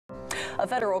A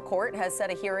federal court has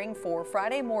set a hearing for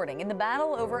Friday morning in the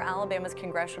battle over Alabama's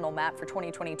congressional map for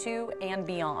 2022 and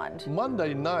beyond.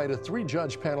 Monday night, a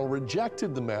three-judge panel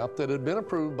rejected the map that had been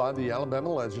approved by the Alabama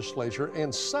legislature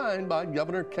and signed by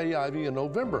Governor Kay Ivey in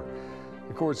November.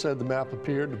 The court said the map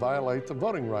appeared to violate the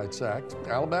Voting Rights Act.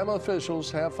 Alabama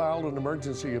officials have filed an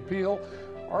emergency appeal,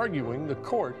 arguing the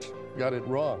court got it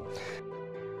wrong.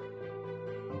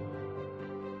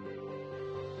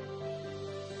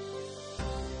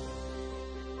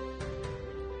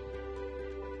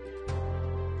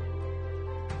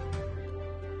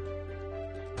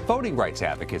 Voting rights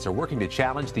advocates are working to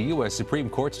challenge the U.S. Supreme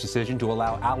Court's decision to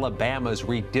allow Alabama's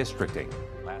redistricting.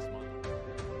 Last month.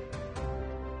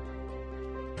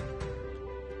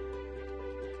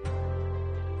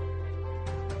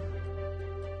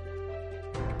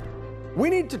 We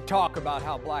need to talk about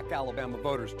how black Alabama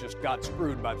voters just got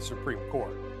screwed by the Supreme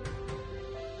Court.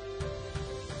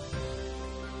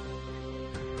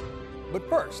 But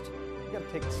first, we got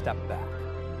to take a step back.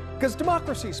 Because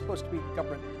democracy is supposed to be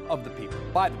government of the people,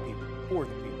 by the people, for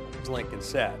the people, as Lincoln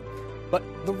said. But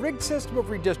the rigged system of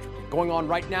redistricting going on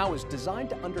right now is designed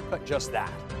to undercut just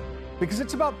that. Because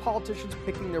it's about politicians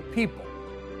picking their people,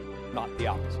 not the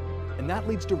opposite. And that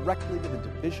leads directly to the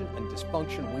division and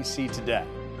dysfunction we see today.